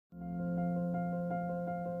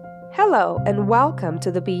Hello, and welcome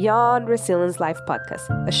to the Beyond Resilience Life podcast,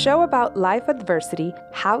 a show about life adversity,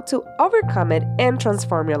 how to overcome it, and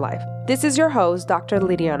transform your life. This is your host, Dr.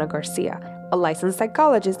 Liliana Garcia, a licensed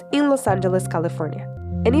psychologist in Los Angeles, California.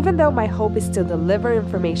 And even though my hope is to deliver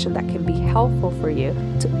information that can be helpful for you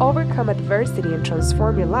to overcome adversity and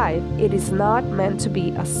transform your life, it is not meant to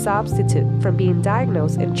be a substitute from being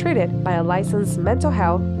diagnosed and treated by a licensed mental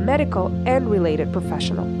health, medical, and related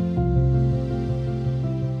professional.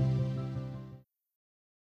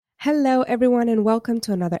 Hello, everyone, and welcome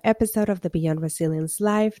to another episode of the Beyond Resilience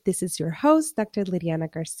Life. This is your host, Dr.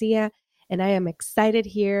 Liliana Garcia, and I am excited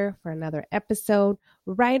here for another episode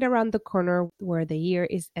right around the corner where the year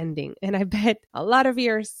is ending. And I bet a lot of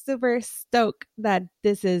you are super stoked that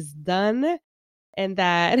this is done and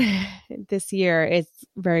that this year is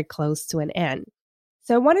very close to an end.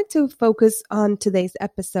 So I wanted to focus on today's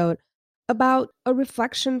episode about a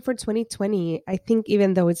reflection for 2020. I think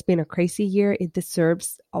even though it's been a crazy year, it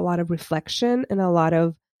deserves a lot of reflection and a lot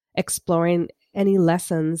of exploring any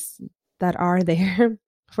lessons that are there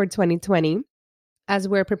for 2020 as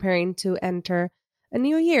we're preparing to enter a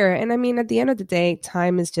new year. And I mean, at the end of the day,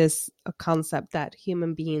 time is just a concept that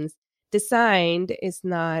human beings designed. Is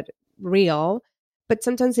not real, but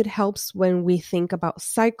sometimes it helps when we think about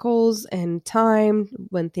cycles and time,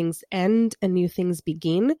 when things end and new things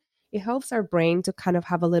begin. It helps our brain to kind of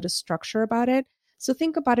have a little structure about it. So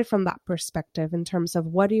think about it from that perspective in terms of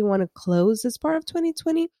what do you want to close as part of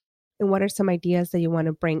 2020 and what are some ideas that you want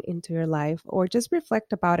to bring into your life, or just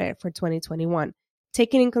reflect about it for 2021.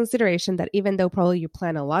 Taking in consideration that even though probably you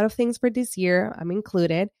plan a lot of things for this year, I'm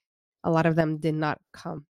included, a lot of them did not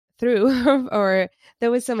come through or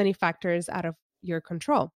there was so many factors out of your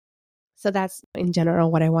control. So that's in general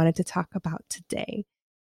what I wanted to talk about today.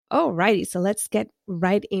 Alrighty, so let's get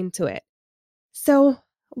right into it. So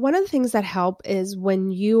one of the things that help is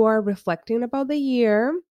when you are reflecting about the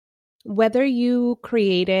year, whether you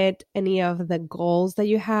created any of the goals that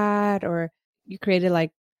you had, or you created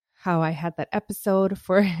like how I had that episode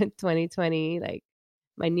for 2020, like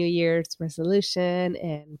my New Year's resolution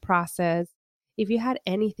and process. If you had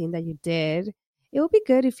anything that you did, it would be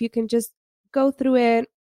good if you can just go through it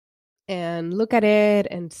and look at it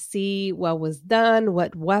and see what was done,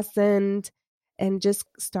 what wasn't, and just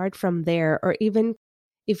start from there. Or even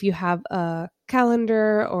if you have a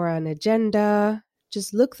calendar or an agenda,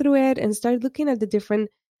 just look through it and start looking at the different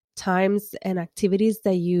times and activities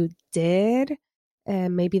that you did,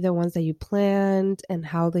 and maybe the ones that you planned and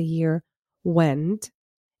how the year went.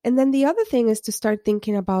 And then the other thing is to start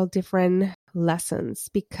thinking about different lessons,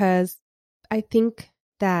 because I think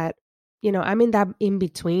that I'm in that in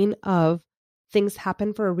between of things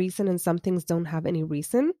happen for a reason and some things don't have any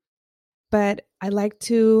reason. But I like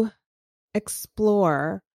to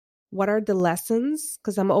explore what are the lessons,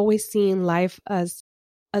 because I'm always seeing life as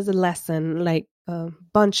a lesson, like a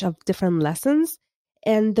bunch of different lessons.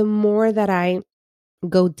 And the more that I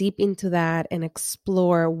go deep into that and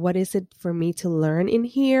explore what is it for me to learn in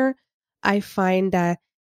here, I find that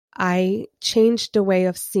I changed the way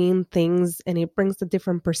of seeing things and it brings a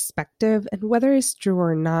different perspective. And whether it's true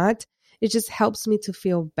or not, it just helps me to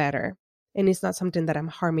feel better. And it's not something that I'm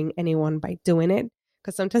harming anyone by doing it,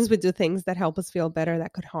 because sometimes we do things that help us feel better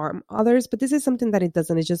that could harm others. But this is something that it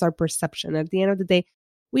doesn't. It's just our perception. At the end of the day,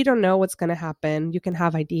 we don't know what's going to happen. You can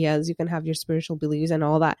have ideas, you can have your spiritual beliefs and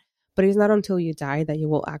all that, but it's not until you die that you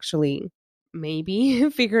will actually maybe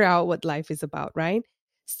figure out what life is about, right?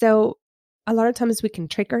 So a lot of times we can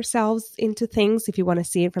trick ourselves into things if you want to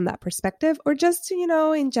see it from that perspective, or just,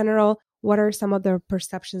 in general, what are some of the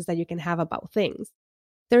perceptions that you can have about things?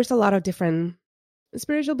 There's a lot of different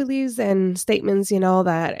spiritual beliefs and statements,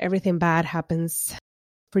 that everything bad happens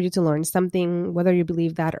for you to learn something, whether you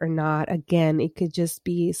believe that or not. Again, it could just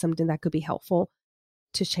be something that could be helpful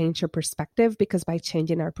to change your perspective, because by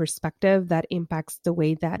changing our perspective, that impacts the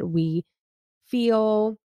way that we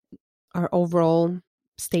feel, our overall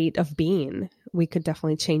state of being. We could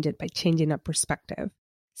definitely change it by changing our perspective.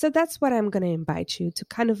 So that's what I'm going to invite you to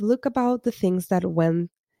kind of look about the things that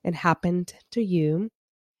went and happened to you.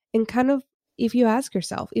 And kind of, if you ask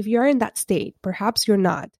yourself, if you're in that state, perhaps you're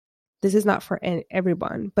not, this is not for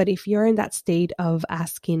everyone, but if you're in that state of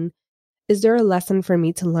asking, is there a lesson for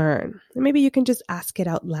me to learn? And maybe you can just ask it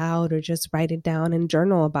out loud or just write it down and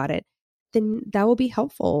journal about it. Then that will be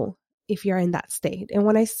helpful if you're in that state. And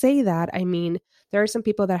when I say that, I mean, there are some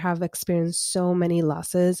people that have experienced so many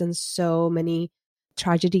losses and so many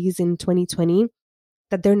tragedies in 2020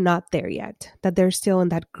 that they're not there yet, that they're still in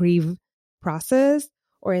that grief process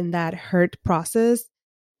or in that hurt process.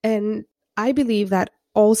 And I believe that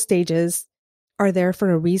all stages are there for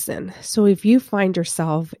a reason. So if you find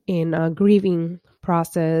yourself in a grieving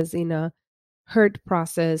process, in a hurt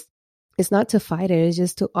process, it's not to fight it, it's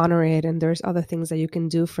just to honor it. And there's other things that you can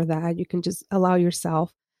do for that. You can just allow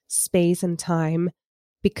yourself space and time,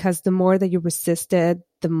 because the more that you resist it,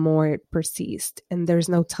 the more it persists. And there's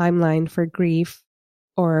no timeline for grief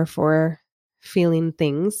or for feeling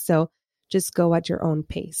things. So just go at your own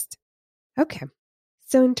pace. Okay.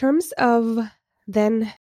 So in terms of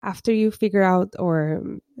then, after you figure out or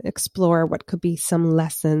explore what could be some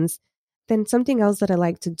lessons, then something else that I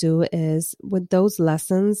like to do is with those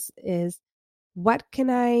lessons is, what can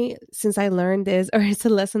I, since I learned this, or it's a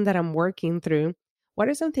lesson that I'm working through, what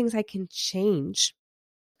are some things I can change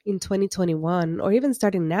in 2021 or even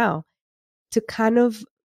starting now to kind of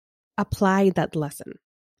apply that lesson?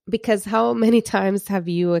 Because how many times have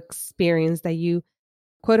you experienced that you,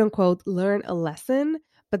 quote unquote, learn a lesson,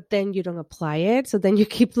 but then you don't apply it? So then you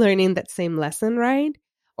keep learning that same lesson, right?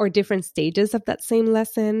 Or different stages of that same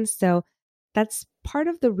lesson. So that's part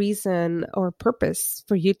of the reason or purpose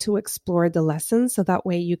for you to explore the lesson. So that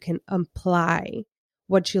way you can apply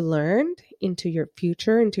what you learned into your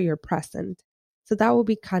future, into your present. So that will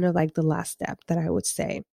be kind of like the last step that I would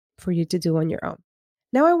say for you to do on your own.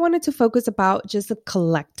 Now I wanted to focus about just the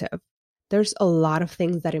collective. There's a lot of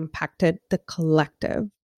things that impacted the collective.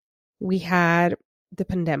 We had the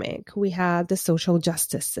pandemic, we had the social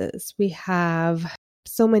justices, we have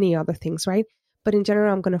so many other things, right? But in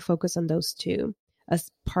general, I'm going to focus on those two as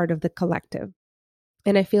part of the collective.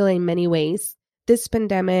 And I feel in many ways, this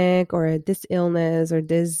pandemic or this illness or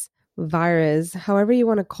this virus, however you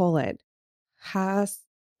want to call it, has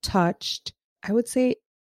touched, I would say,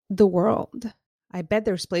 the world. I bet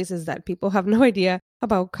there's places that people have no idea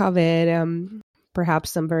about COVID, perhaps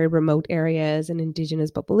some very remote areas and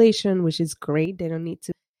indigenous population, which is great. They don't need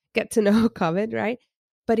to get to know COVID, right?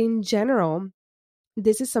 But in general,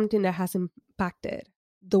 this is something that has impacted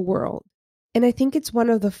the world. And I think it's one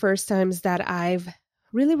of the first times that I've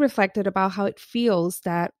really reflected about how it feels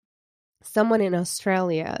that someone in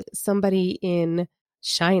Australia, somebody in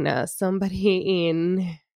China, somebody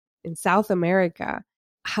in South America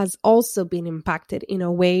has also been impacted in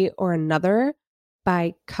a way or another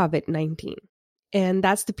by COVID-19. And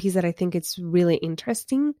that's the piece that I think it's really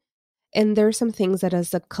interesting. And there are some things that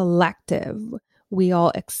as a collective, we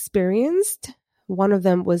all experienced. One of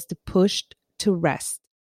them was the push to rest,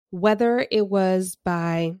 whether it was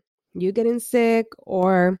by you getting sick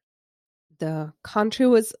or the country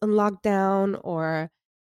was on lockdown or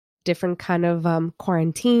different kind of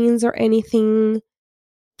quarantines or anything.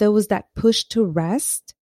 There was that push to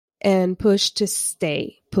rest and push to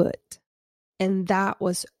stay put. And that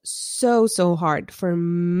was so, so hard for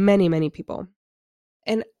many, many people.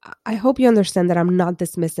 And I hope you understand that I'm not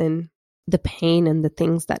dismissing the pain and the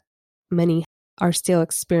things that many are still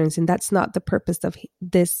experiencing. That's not the purpose of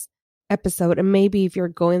this episode. And maybe if you're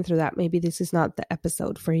going through that, maybe this is not the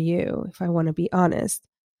episode for you, if I want to be honest.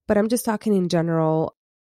 But I'm just talking in general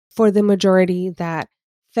for the majority that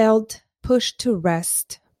felt pushed to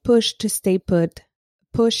rest, pushed to stay put,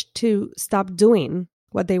 pushed to stop doing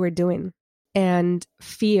what they were doing, and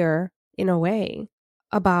fear in a way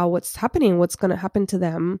about what's happening, what's going to happen to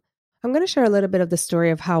them. I'm going to share a little bit of the story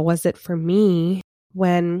of how was it for me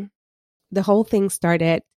when the whole thing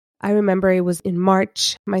started. I remember it was in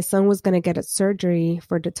March. My son was going to get a surgery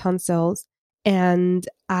for the tonsils, and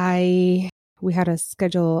we had a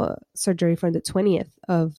scheduled surgery for the 20th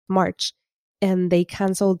of March, and they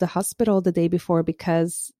canceled the hospital the day before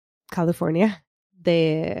because California,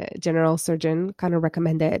 the general surgeon kind of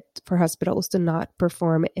recommended for hospitals to not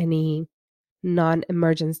perform any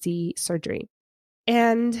non-emergency surgery.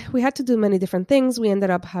 And we had to do many different things. We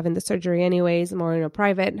ended up having the surgery anyways, more in a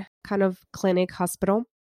private kind of clinic hospital.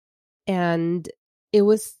 And it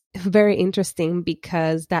was very interesting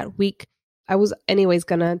because that week I was anyways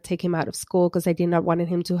going to take him out of school because I did not want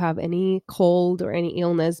him to have any cold or any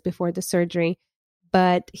illness before the surgery.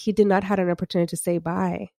 But he did not have an opportunity to say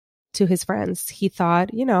bye to his friends. He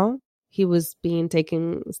thought, he was being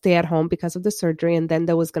taken, stay at home because of the surgery. And then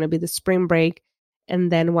there was going to be the spring break.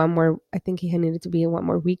 And then I think he had needed to be one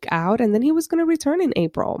more week out. And then he was going to return in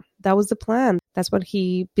April. That was the plan. That's what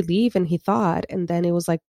he believed and he thought. And then it was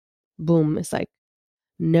like, boom, it's like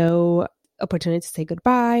no opportunity to say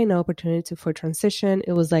goodbye, no opportunity for transition.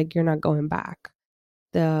 It was like, you're not going back.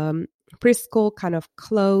 The preschool kind of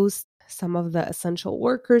closed. Some of the essential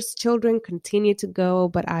workers' children continued to go,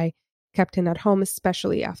 but I kept him at home,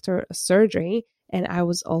 especially after a surgery. And I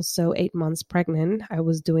was also 8 months pregnant. I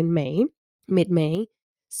was doing mid-May.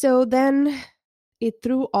 So then it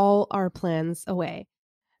threw all our plans away.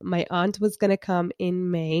 My aunt was going to come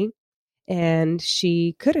in May, and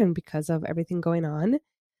she couldn't because of everything going on.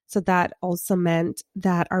 So that also meant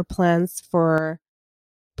that our plans for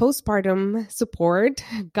postpartum support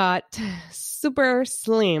got super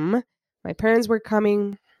slim. My parents were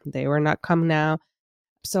coming, they were not coming now.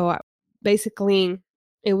 So basically,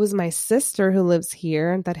 it was my sister who lives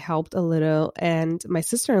here that helped a little, and my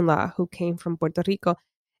sister-in-law who came from Puerto Rico.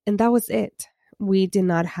 And that was it. We did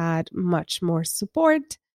not have much more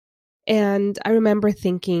support. And I remember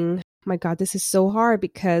thinking, my God, this is so hard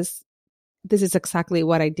because this is exactly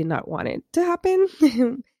what I did not want it to happen,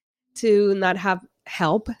 to not have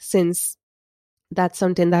help, since that's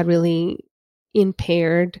something that really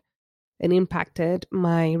impaired and impacted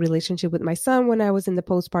my relationship with my son when I was in the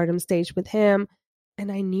postpartum stage with him.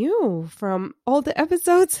 And I knew from all the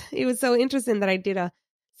episodes, it was so interesting that I did a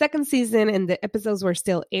second season and the episodes were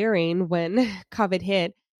still airing when COVID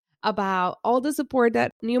hit, about all the support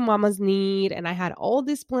that new mamas need. And I had all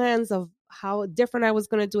these plans of how different I was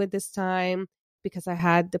going to do it this time because I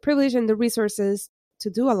had the privilege and the resources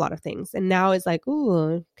to do a lot of things. And now it's like,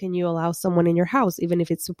 ooh, can you allow someone in your house, even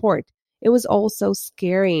if it's support? It was all so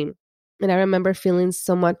scary. And I remember feeling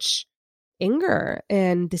so much anger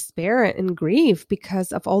and despair and grief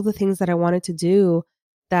because of all the things that I wanted to do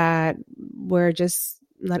that were just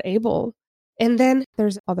not able. And then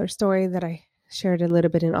there's other story that I shared a little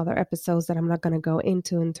bit in other episodes that I'm not going to go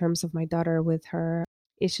into in terms of my daughter with her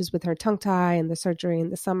issues with her tongue tie and the surgery in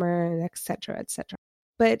the summer, and et cetera, et cetera.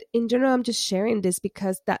 But in general, I'm just sharing this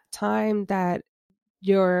because that time that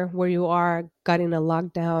you're where you are got in a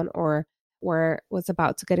lockdown or where was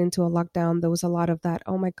about to get into a lockdown, there was a lot of that,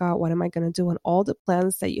 oh my God, what am I going to do? And all the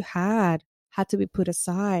plans that you had to be put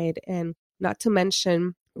aside, and not to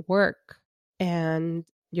mention work and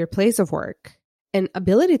your place of work and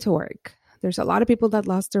ability to work. There's a lot of people that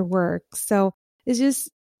lost their work. So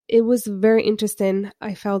it was very interesting.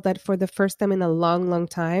 I felt that for the first time in a long, long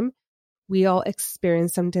time, we all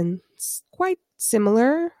experienced something quite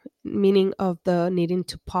similar, meaning of the needing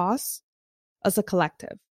to pause as a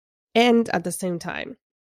collective. And at the same time,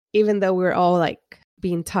 even though we're all like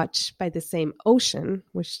being touched by the same ocean,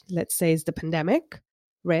 which let's say is the pandemic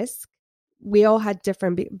risk, we all had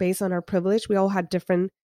different, based on our privilege, we all had different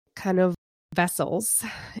kind of vessels,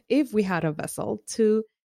 if we had a vessel, to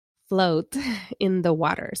float in the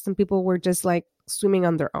water. Some people were just like swimming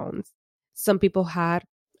on their own. Some people had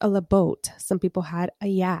a boat. Some people had a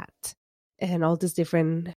yacht, and all this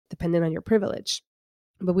different, depending on your privilege.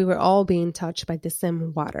 But we were all being touched by the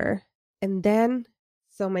same water. And then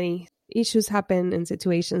so many issues happened in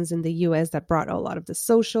situations in the US that brought a lot of the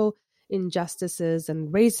social injustices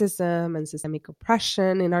and racism and systemic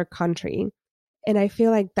oppression in our country. And I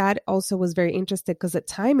feel like that also was very interesting because the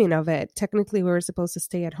timing of it, technically we were supposed to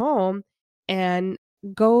stay at home and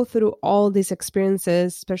go through all these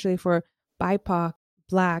experiences, especially for BIPOC,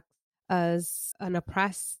 Black, as an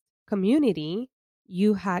oppressed community.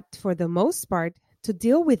 You had, for the most part, to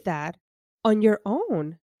deal with that on your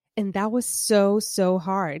own. And that was so, so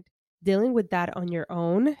hard. Dealing with that on your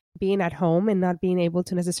own, being at home and not being able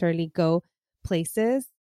to necessarily go places,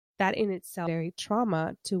 that in itself very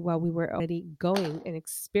trauma to what we were already going and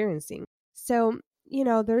experiencing. So,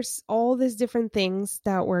 there's all these different things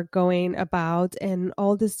that we're going about and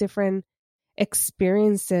all these different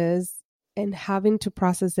experiences, and having to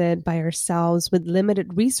process it by ourselves with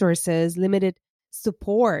limited resources, limited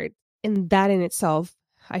support. And that in itself,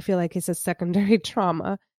 I feel like is a secondary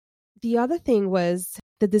trauma. The other thing was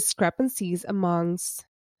the discrepancies amongst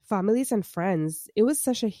families and friends. It was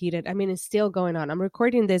such a heated, it's still going on. I'm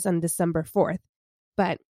recording this on December 4th,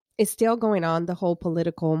 but it's still going on, the whole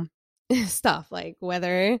political stuff, like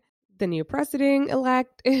whether the new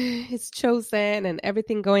president-elect is chosen and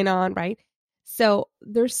everything going on, right? So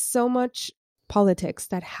there's so much politics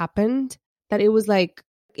that happened that it was like,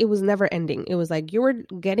 it was never ending. It was like you were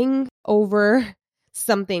getting over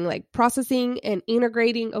something, like processing and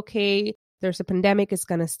integrating, okay, there's a pandemic, it's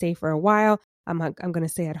going to stay for a while. I'm going to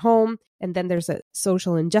stay at home. And then there's a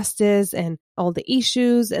social injustice and all the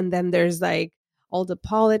issues. And then there's like all the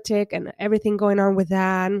politic and everything going on with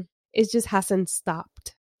that. It just hasn't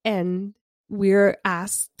stopped. And we're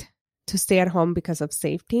asked to stay at home because of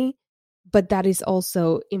safety. But that is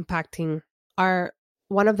also impacting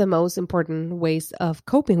one of the most important ways of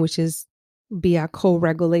coping, which is via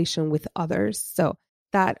co-regulation with others. So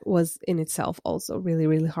that was in itself also really,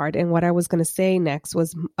 really hard. And what I was going to say next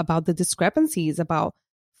was about the discrepancies about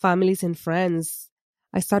families and friends.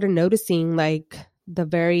 I started noticing like the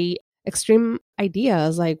very extreme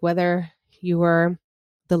ideas, like whether you were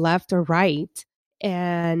the left or right.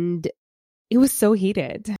 And it was so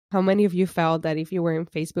heated. How many of you felt that if you were in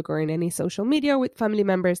Facebook or in any social media with family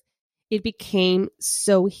members, it became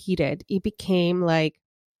so heated. It became like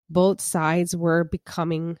both sides were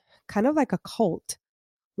becoming kind of like a cult.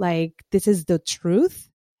 Like, this is the truth.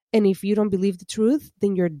 And if you don't believe the truth,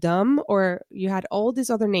 then you're dumb, or you had all these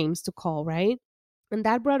other names to call, right? And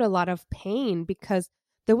that brought a lot of pain because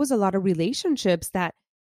there was a lot of relationships that,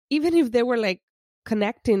 even if they were like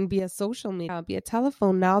connecting via social media, via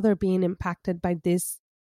telephone, now they're being impacted by this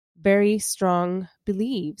very strong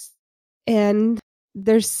beliefs. And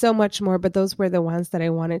there's so much more, but those were the ones that I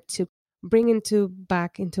wanted to bring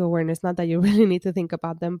back into awareness. Not that you really need to think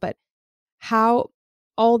about them, but how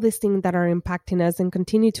all these things that are impacting us and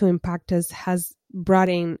continue to impact us has brought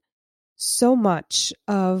in so much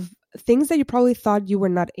of things that you probably thought you were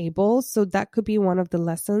not able. So that could be one of the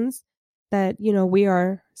lessons that, we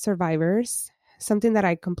are survivors. Something that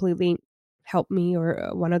I completely helped me,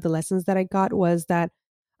 or one of the lessons that I got, was that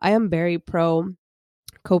I am very pro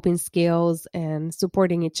coping skills and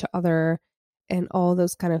supporting each other and all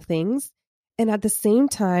those kind of things. And at the same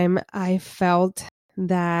time, I felt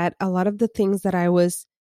that a lot of the things that I was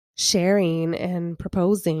sharing and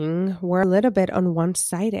proposing were a little bit on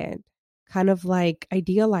one-sided, kind of like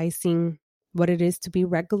idealizing what it is to be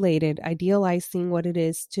regulated, idealizing what it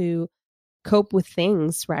is to cope with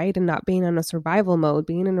things, right? And not being in a survival mode,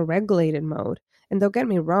 being in a regulated mode. And don't get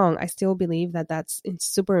me wrong, I still believe that it's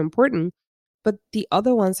super important. But the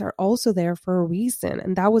other ones are also there for a reason.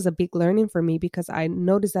 And that was a big learning for me, because I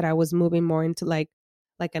noticed that I was moving more into like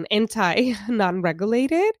an anti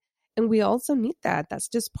non-regulated. And we also need that. That's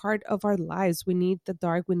just part of our lives. We need the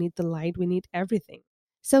dark, we need the light, we need everything.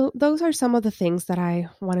 So those are some of the things that I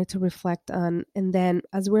wanted to reflect on. And then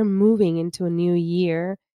as we're moving into a new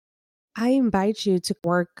year, I invite you to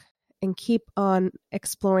work and keep on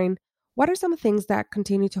exploring what are some things that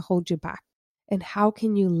continue to hold you back, and how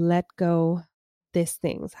can you let go these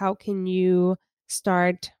things? How can you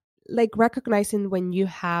start like recognizing when you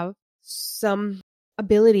have some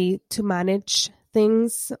ability to manage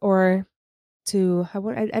things, or I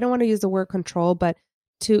don't want to use the word control, but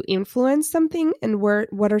to influence something, and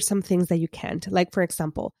what are some things that you can't? Like, for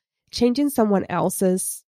example, changing someone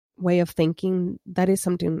else's way of thinking, that is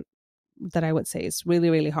something that I would say is really,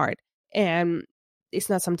 really hard. And it's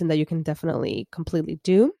not something that you can definitely completely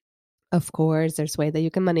do. Of course, there's way that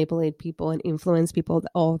you can manipulate people and influence people,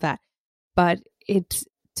 all of that. But it's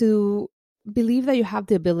to believe that you have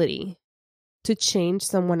the ability to change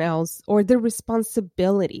someone else, or the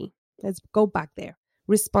responsibility. Let's go back there.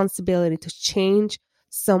 Responsibility to change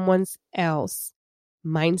someone's else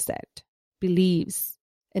mindset, beliefs,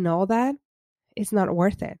 and all that is not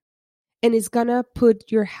worth it. And it's gonna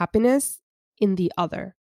put your happiness in the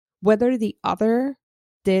other. Whether the other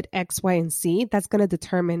did X, Y, and Z, that's gonna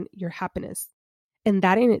determine your happiness. And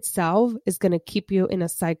that in itself is gonna keep you in a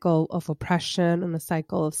cycle of oppression, and a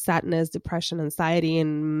cycle of sadness, depression, anxiety,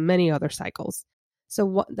 and many other cycles.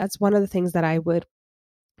 So that's one of the things that I would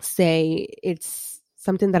say. It's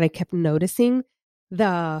something that I kept noticing,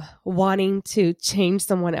 the wanting to change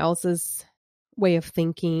someone else's way of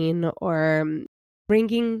thinking, or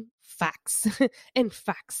bringing facts and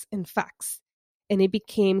facts and facts. And it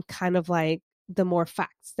became kind of like, the more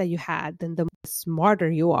facts that you had, then the smarter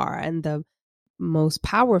you are and the most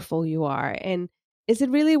powerful you are. And is it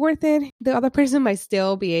really worth it? The other person might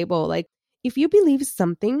still be able, like, if you believe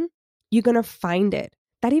something, you're going to find it.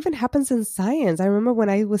 That even happens in science. I remember when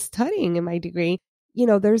I was studying in my degree,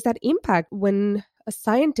 there's that impact when a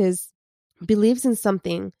scientist believes in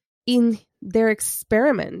something in their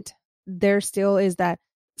experiment, there still is that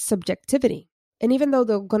subjectivity. And even though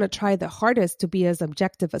they're going to try the hardest to be as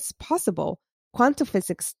objective as possible, quantum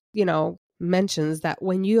physics, mentions that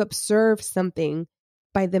when you observe something,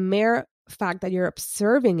 by the mere fact that you're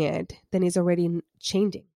observing it, then it's already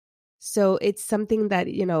changing. So it's something that,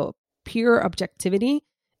 pure objectivity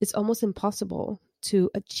is almost impossible to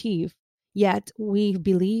achieve. Yet we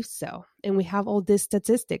believe so. And we have all these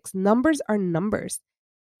statistics. Numbers are numbers.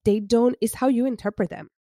 It's how you interpret them.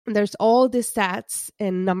 And there's all these stats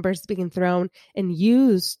and numbers being thrown and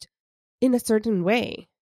used in a certain way.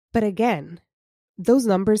 But again, those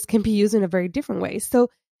numbers can be used in a very different way. So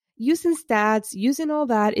using stats, using all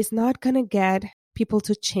that is not going to get people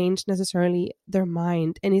to change necessarily their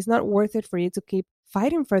mind. And it's not worth it for you to keep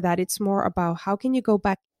fighting for that. It's more about, how can you go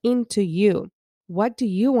back into you? What do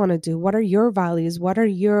you want to do? What are your values? What are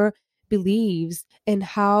your beliefs? And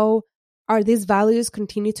how are these values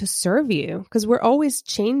continue to serve you? Because we're always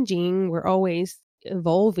changing. We're always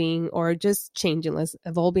evolving, or just changing. Less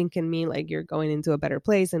evolving can mean like you're going into a better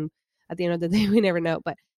place. And at the end of the day, we never know.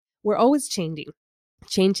 But we're always changing.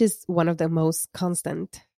 Change is one of the most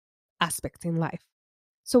constant aspects in life.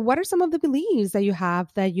 So what are some of the beliefs that you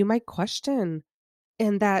have that you might question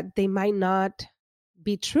and that they might not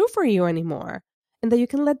be true for you anymore, and that you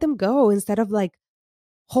can let them go instead of like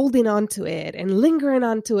holding on to it and lingering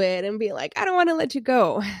on to it and be like, I don't want to let you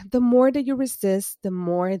go. The more that you resist, the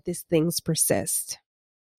more these things persist.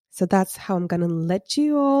 So that's how I'm going to let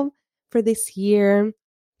you all for this year.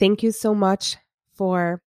 Thank you so much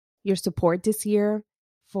for your support this year,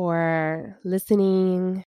 for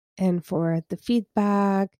listening, and for the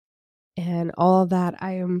feedback and all of that.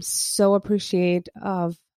 I am so appreciative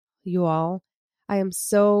of you all. I am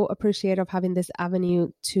so appreciative of having this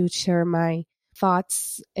avenue to share my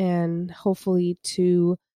thoughts and hopefully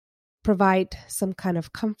to provide some kind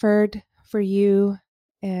of comfort for you,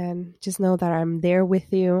 and just know that I'm there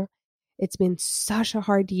with you. It's been such a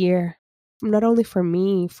hard year, not only for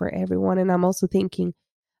me, for everyone. And I'm also thinking,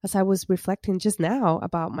 as I was reflecting just now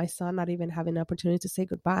about my son not even having an opportunity to say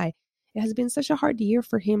goodbye, it has been such a hard year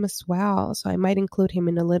for him as well. So I might include him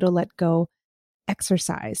in a little let go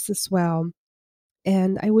exercise as well.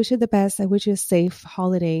 And I wish you the best. I wish you safe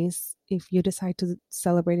holidays if you decide to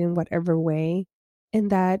celebrate in whatever way,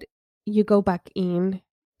 and that you go back in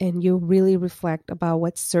and you really reflect about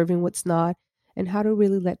what's serving, what's not, and how to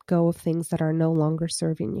really let go of things that are no longer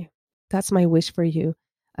serving you. That's my wish for you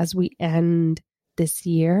as we end this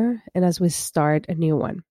year and as we start a new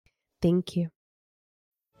one. Thank you.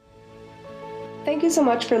 Thank you so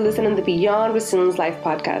much for listening to the Beyond Resilience Life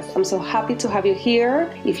podcast. I'm so happy to have you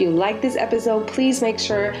here. If you like this episode, please make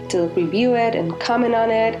sure to review it and comment on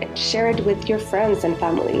it and share it with your friends and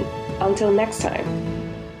family. Until next time.